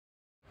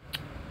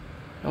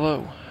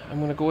Hello. I'm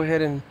going to go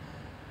ahead and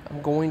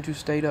I'm going to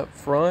state up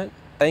front.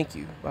 Thank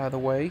you, by the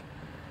way,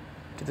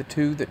 to the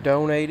two that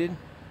donated.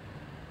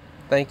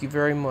 Thank you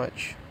very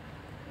much.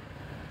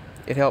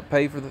 It helped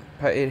pay for the.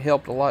 It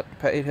helped a lot.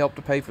 It helped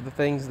to pay for the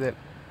things that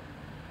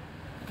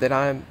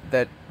I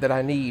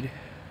need.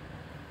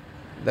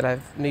 That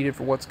I've needed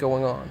for what's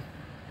going on.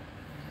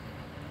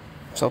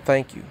 So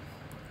thank you.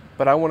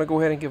 But I want to go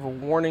ahead and give a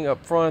warning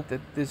up front that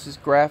this is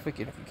graphic,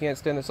 and if you can't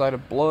stand the sight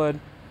of blood,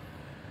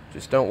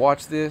 just don't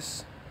watch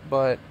this.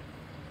 But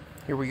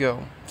here we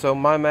go. So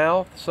my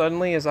mouth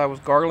suddenly, as I was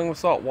gargling with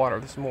salt water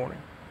this morning,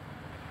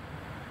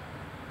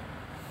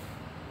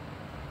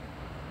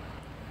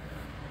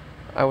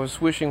 I was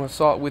swishing with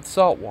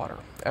salt water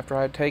after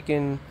I had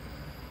taken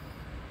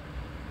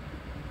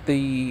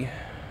the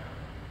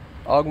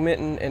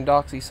augmentin and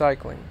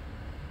doxycycline.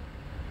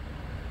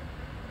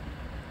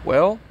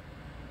 Well,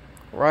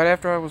 right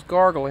after I was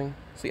gargling,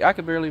 see, I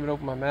could barely even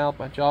open my mouth.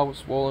 My jaw was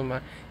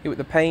swollen.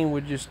 The pain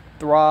would just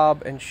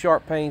throb, and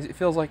sharp pains. It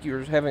feels like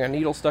you're having a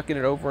needle stuck in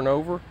it over and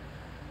over.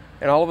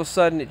 And all of a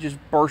sudden, it just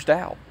burst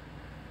out,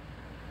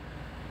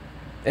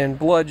 and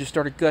blood just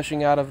started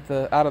gushing out of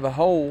the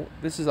hole.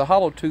 This is a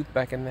hollow tooth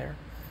back in there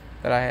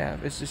that I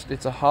have.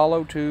 It's a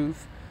hollow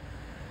tooth,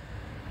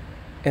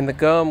 and the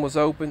gum was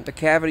open. The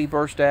cavity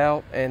burst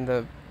out, and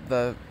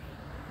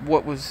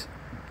this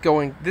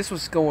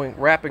was going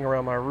wrapping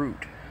around my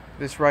root.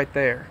 This right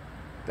there,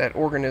 that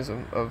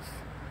organism of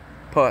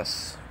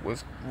pus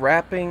was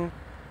wrapping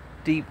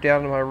deep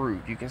down to my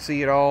root. You can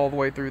see it all the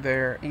way through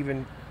there,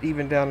 even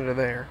down into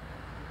there,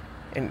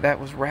 and that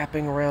was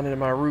wrapping around into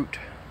my root.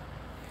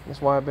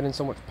 That's why I've been in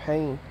so much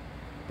pain.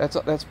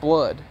 That's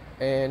blood,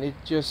 and it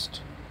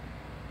just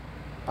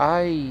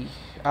I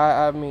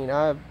mean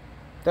that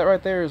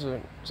right there is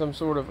some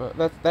sort of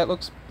a that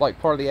looks like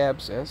part of the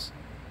abscess.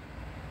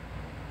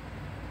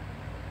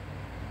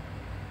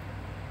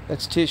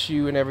 That's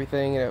tissue and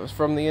everything, and it was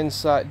from the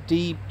inside,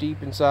 deep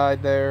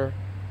inside there,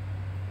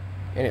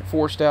 and it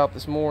forced out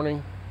this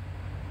morning.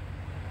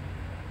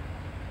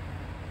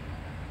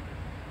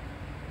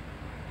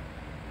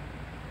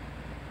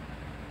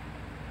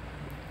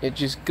 It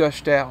just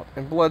gushed out,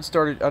 and I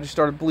just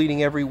started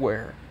bleeding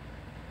everywhere.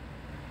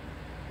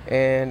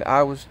 And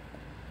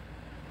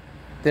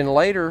then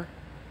later,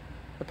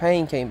 the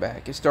pain came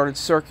back. It started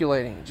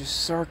circulating, just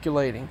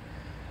circulating,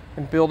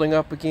 and building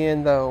up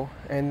again though,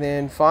 and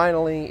then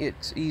finally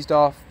it's eased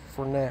off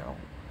for now.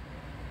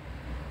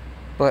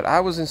 But I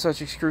was in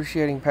such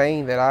excruciating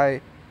pain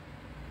that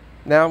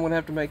now I'm going to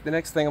have to make, the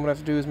next thing I'm going to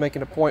have to do is make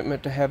an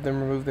appointment to have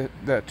them remove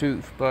that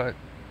tooth, but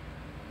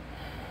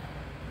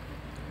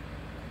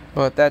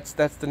that's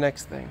the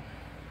next thing,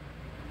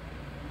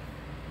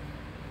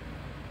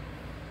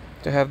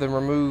 to have them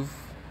remove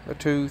the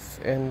tooth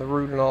and the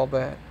root and all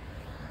that.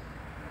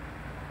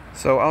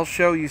 So I'll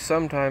show you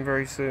sometime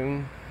very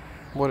soon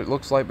what it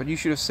looks like, but you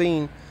should have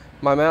seen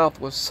my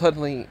mouth was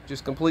suddenly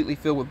just completely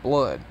filled with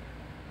blood.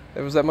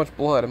 There was that much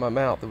blood in my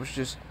mouth. It was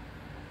just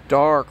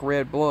dark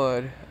red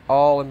blood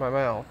all in my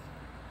mouth.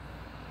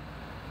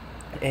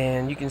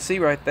 And you can see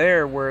right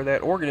there where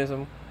that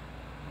organism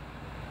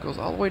goes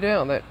all the way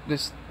down.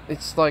 It's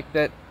like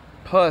that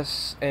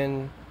pus,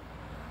 and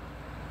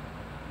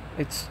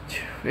it's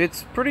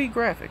pretty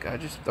graphic. I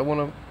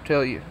want to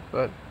tell you,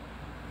 but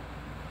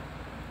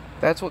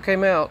that's what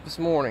came out this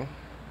morning.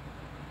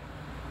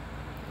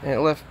 And it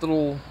left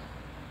little,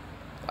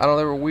 I don't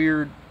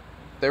know,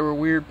 there were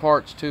weird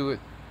parts to it.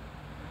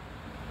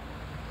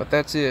 But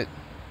that's it.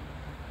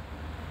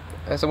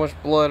 That's how much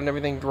blood and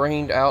everything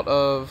drained out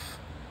of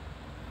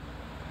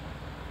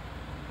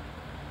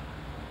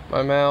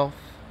my mouth.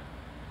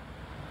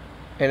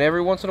 And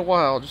every once in a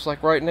while, just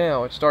like right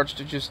now, it starts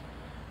to just,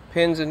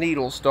 pins and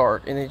needles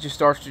start, and it just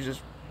starts to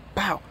just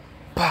pow,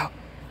 pow,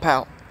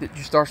 pow. It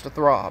just starts to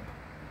throb.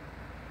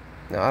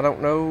 Now, I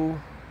don't know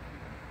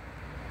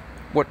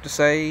what to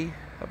say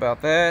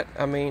about that.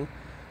 I mean,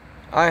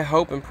 I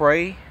hope and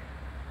pray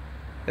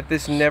that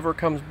this never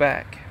comes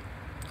back.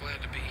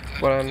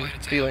 What I'm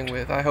dealing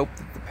with. I hope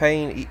that the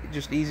pain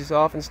just eases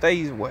off and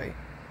stays away.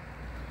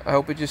 I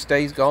hope it just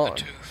stays gone.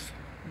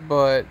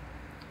 But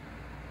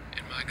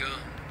in my gum,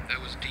 that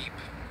was deep.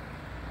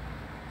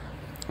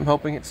 I'm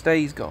hoping it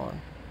stays gone.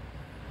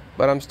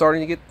 But I'm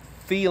starting to get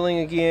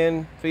feeling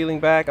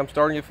back. I'm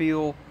starting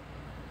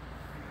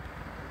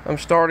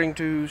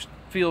to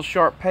feel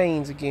sharp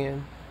pains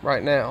again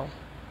right now.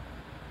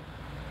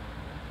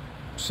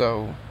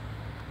 So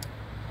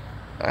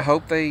I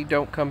hope they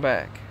don't come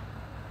back.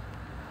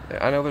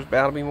 I know there's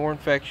bound to be more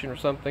infection or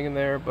something in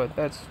there, but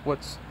that's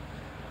what's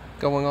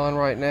going on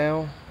right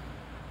now.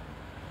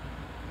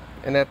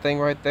 And that thing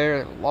right there,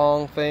 that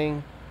long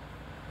thing,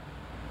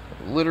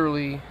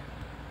 literally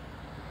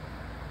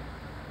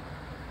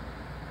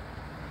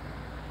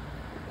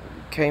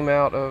came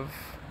out of,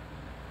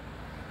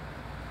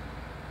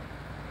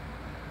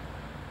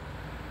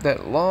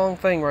 that long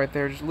thing right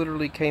there just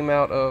literally came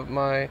out of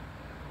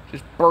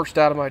just burst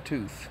out of my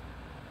tooth.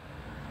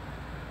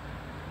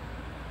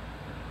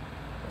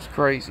 It's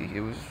crazy.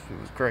 It was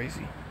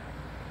crazy.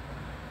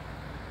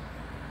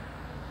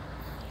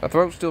 My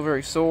throat's still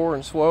very sore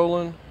and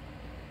swollen,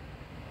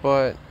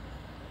 but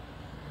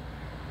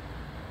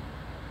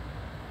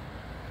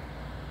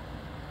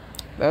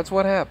that's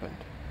what happened.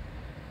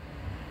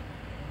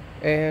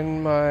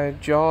 And my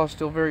jaw is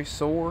still very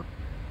sore.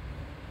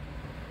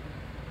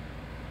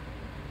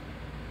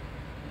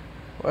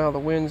 Wow, the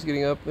wind's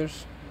getting up.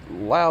 There's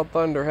loud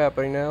thunder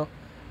happening now.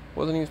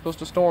 Wasn't even supposed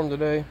to storm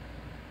today.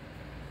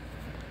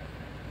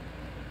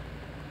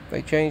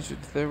 They changed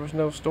it. There was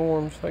no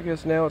storms. I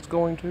guess now it's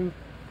going to.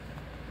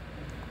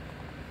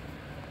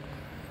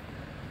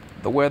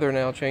 The weather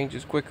now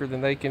changes quicker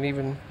than they can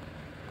even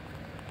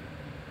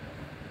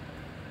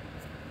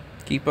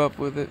keep up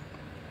with it.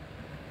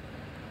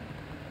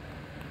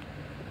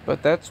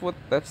 But that's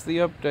the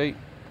update.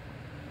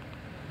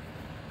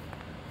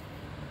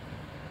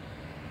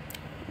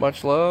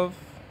 Much love,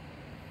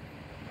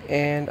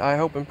 and I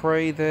hope and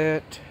pray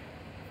that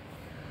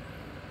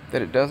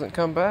it doesn't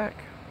come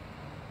back.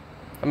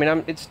 I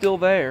mean, it's still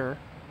there,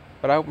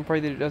 but I hope and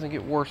pray that it doesn't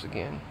get worse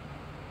again.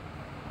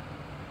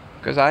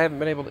 Because I haven't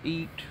been able to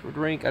eat or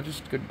drink.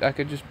 I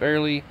could just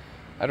barely.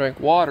 I drank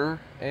water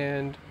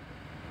and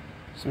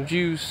some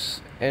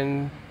juice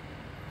and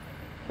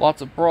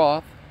lots of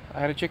broth. I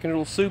had a chicken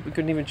noodle soup and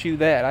couldn't even chew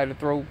that. I had to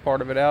throw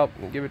part of it out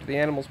and give it to the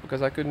animals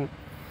because I couldn't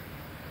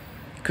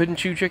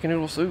chew chicken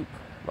noodle soup.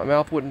 My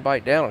mouth wouldn't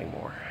bite down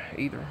anymore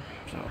either.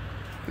 So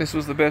this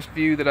was the best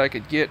view that I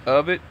could get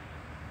of it.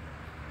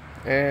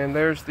 And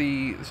there's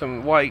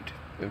some white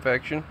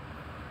infection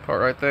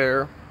part right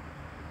there.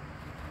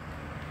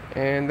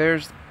 And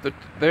there's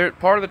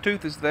part of the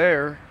tooth is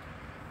there,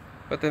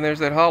 but then there's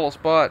that hollow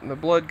spot and the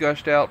blood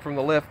gushed out from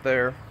the left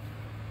there.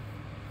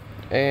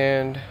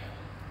 And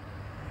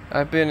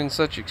I've been in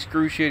such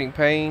excruciating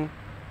pain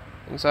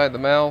inside the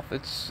mouth.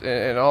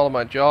 And all of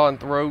my jaw and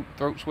throat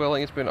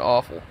swelling. It's been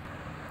awful.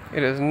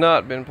 It has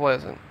not been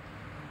pleasant.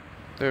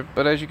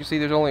 But as you can see,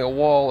 there's only a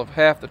wall of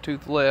half the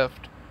tooth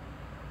left.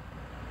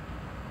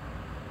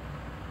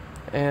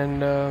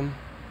 And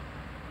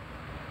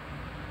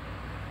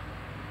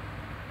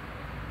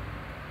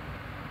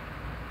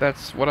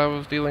that's what I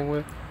was dealing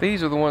with.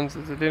 These are the ones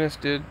that the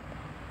dentist did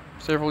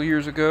several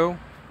years ago.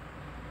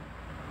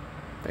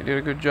 They did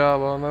a good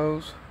job on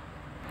those.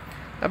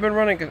 I've been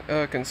running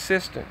a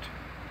consistent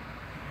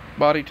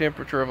body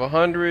temperature of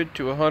 100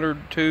 to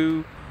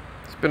 102.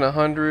 It's been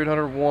 100,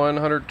 101,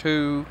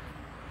 102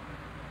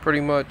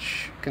 pretty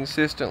much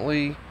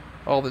consistently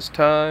all this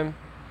time.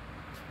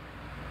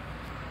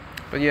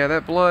 But yeah,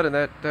 that blood and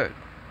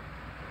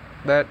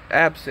that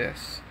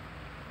abscess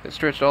that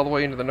stretched all the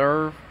way into the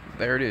nerve,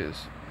 there it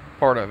is.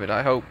 Part of it.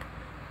 I hope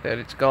that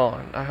it's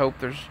gone. I hope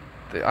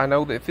I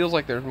know that it feels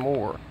like there's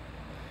more,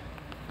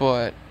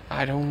 but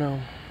I don't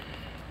know.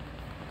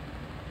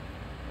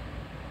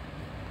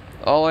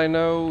 All I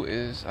know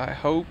is I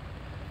hope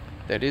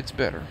that it's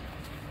better.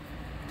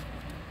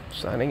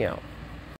 Signing out.